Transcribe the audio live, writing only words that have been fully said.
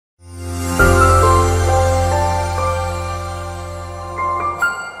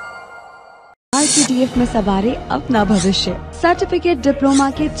RTF में सवारे अपना भविष्य। सर्टिफिकेट डिप्लोमा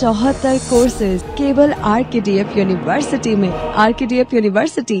के 74 कोर्सेज केवल RKDF यूनिवर्सिटी में। RKDF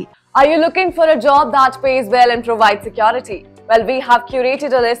university. Are you looking for a job that pays well and provides security? Well, we have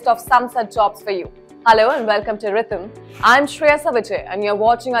curated a list of some such jobs for you. Hello and welcome to Ritam. I'm Shreya Savijay and you're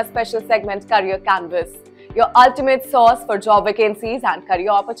watching our special segment Career Canvas, your ultimate source for job vacancies and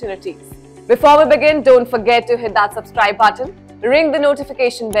career opportunities. Before we begin, don't forget to hit that subscribe button, ring the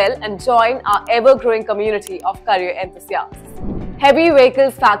notification bell and join our ever-growing community of career enthusiasts. Heavy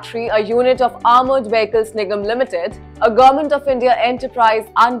Vehicles Factory, a unit of Armoured Vehicles Nigam Limited, a Government of India enterprise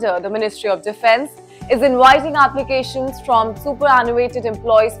under the Ministry of Defence, is inviting applications from superannuated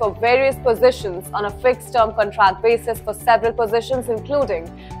employees for various positions on a fixed-term contract basis for several positions including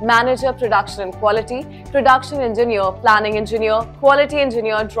Manager, Production and Quality, Production Engineer, Planning Engineer, Quality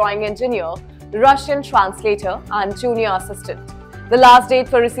Engineer, Drawing Engineer, Russian Translator and Junior Assistant. The last date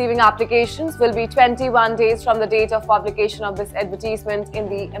for receiving applications will be 21 days from the date of publication of this advertisement in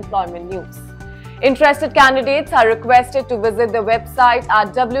the employment news. Interested candidates are requested to visit the website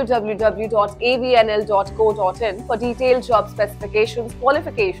at www.avnl.co.in for detailed job specifications,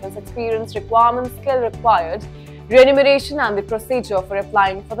 qualifications, experience requirements, skill required, remuneration and the procedure for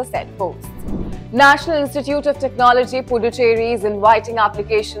applying for the said posts. National Institute of Technology, Puducherry is inviting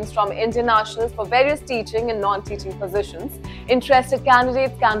applications from Indian nationals for various teaching and non-teaching positions. Interested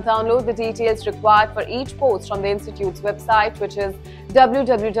candidates can download the details required for each post from the institute's website, which is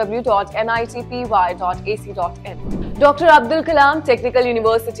www.nitpy.ac.in. Dr. Abdul Kalam Technical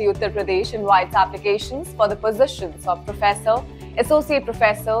University, Uttar Pradesh invites applications for the positions of Professor, Associate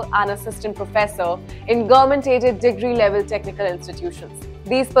Professor and Assistant Professor in government-aided degree-level technical institutions.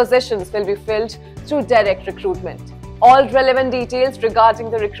 These positions will be filled through direct recruitment. All relevant details regarding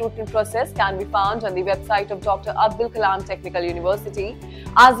the recruitment process can be found on the website of Dr. Abdul Kalam Technical University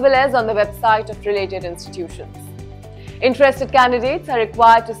as well as on the website of related institutions. Interested candidates are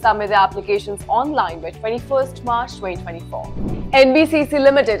required to submit their applications online by 21st March 2024. NBCC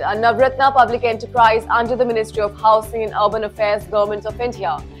Limited, a Navratna public enterprise under the Ministry of Housing and Urban Affairs, Government of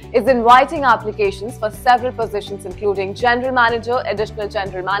India, is inviting applications for several positions including General Manager, Additional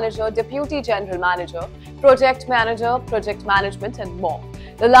General Manager, Deputy General Manager, Project Manager, Project Management and more.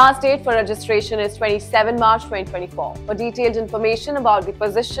 The last date for registration is 27 March 2024. For detailed information about the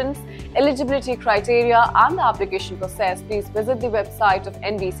positions, eligibility criteria and the application process, please visit the website of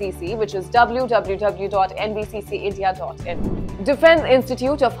NBCC, which is www.nbccindia.in. Defence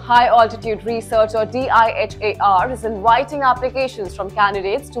Institute of High Altitude Research or DIHAR is inviting applications from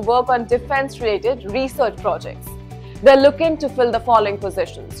candidates to work on defence-related research projects. They are looking to fill the following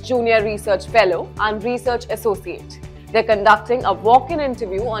positions: Junior Research Fellow and Research Associate. They are conducting a walk-in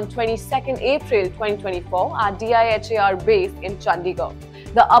interview on 22nd April 2024 at DIHAR base in Chandigarh.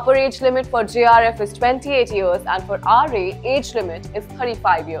 The upper age limit for JRF is 28 years and for RA, age limit is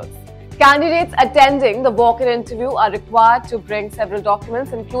 35 years. Candidates attending the walk-in interview are required to bring several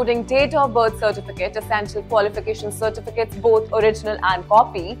documents including date of birth certificate, essential qualification certificates, both original and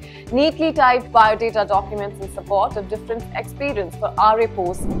copy, neatly typed biodata documents in support of different experience for RA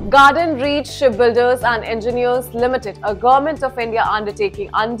posts. Garden Reach Shipbuilders and Engineers Limited, a Government of India undertaking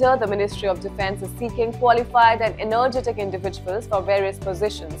under the Ministry of Defence, is seeking qualified and energetic individuals for various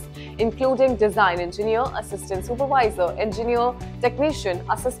positions including Design Engineer, Assistant Supervisor, Engineer, Technician,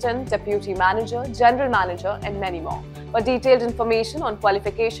 Assistant, Deputy Manager, General Manager and many more. For detailed information on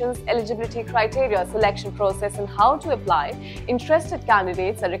qualifications, eligibility criteria, selection process and how to apply, interested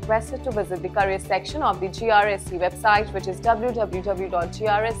candidates are requested to visit the career section of the GRSC website, which is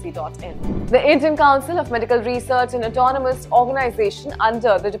www.grsc.in. The Indian Council of Medical Research, an autonomous organization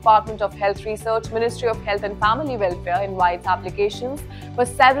under the Department of Health Research, Ministry of Health and Family Welfare, invites applications for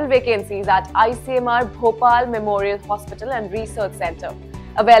several vacancies at ICMR Bhopal Memorial Hospital and Research Center.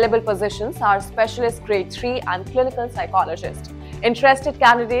 Available positions are Specialist Grade 3 and Clinical Psychologist. Interested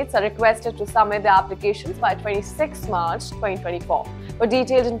candidates are requested to submit their applications by 26 March 2024. For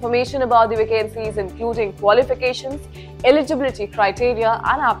detailed information about the vacancies including qualifications, eligibility criteria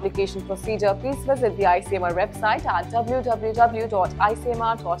and application procedure, please visit the ICMR website at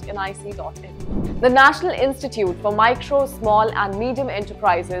www.icmr.nic.in. The National Institute for Micro, Small and Medium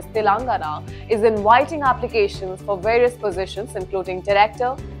Enterprises, Telangana, is inviting applications for various positions including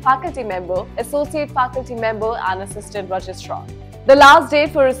Director, Faculty Member, Associate Faculty Member and Assistant Registrar. The last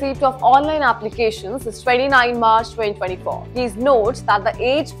date for receipt of online applications is 29 March 2024. Please note that the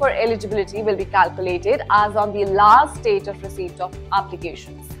age for eligibility will be calculated as on the last date of receipt of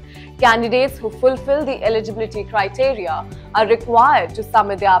applications. Candidates who fulfill the eligibility criteria are required to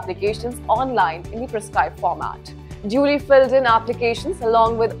submit their applications online in the prescribed format. Duly filled in applications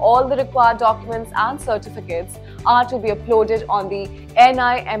along with all the required documents and certificates are to be uploaded on the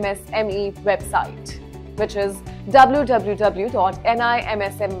NIMSME website, which is www.nimsme.org.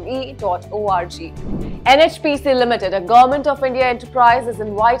 NHPC Limited, a Government of India enterprise, is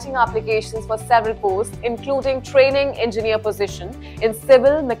inviting applications for several posts, including training engineer position in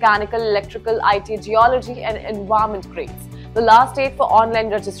civil, mechanical, electrical, IT, geology and environment grades. The last date for online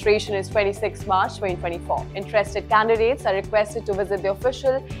registration is 26 March 2024. Interested candidates are requested to visit the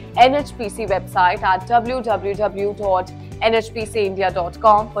official NHPC website at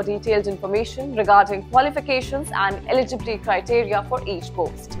www.nhpcindia.com for detailed information regarding qualifications and eligibility criteria for each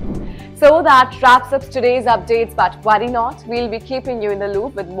post. So that wraps up today's updates, but worry not, we'll be keeping you in the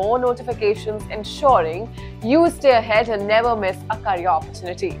loop with more notifications, ensuring you stay ahead and never miss a career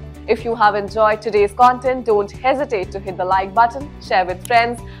opportunity. If you have enjoyed today's content, don't hesitate to hit the like button, share with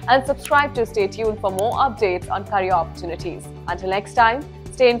friends and subscribe to stay tuned for more updates on career opportunities. Until next time,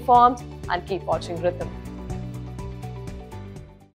 stay informed and keep watching Ritam.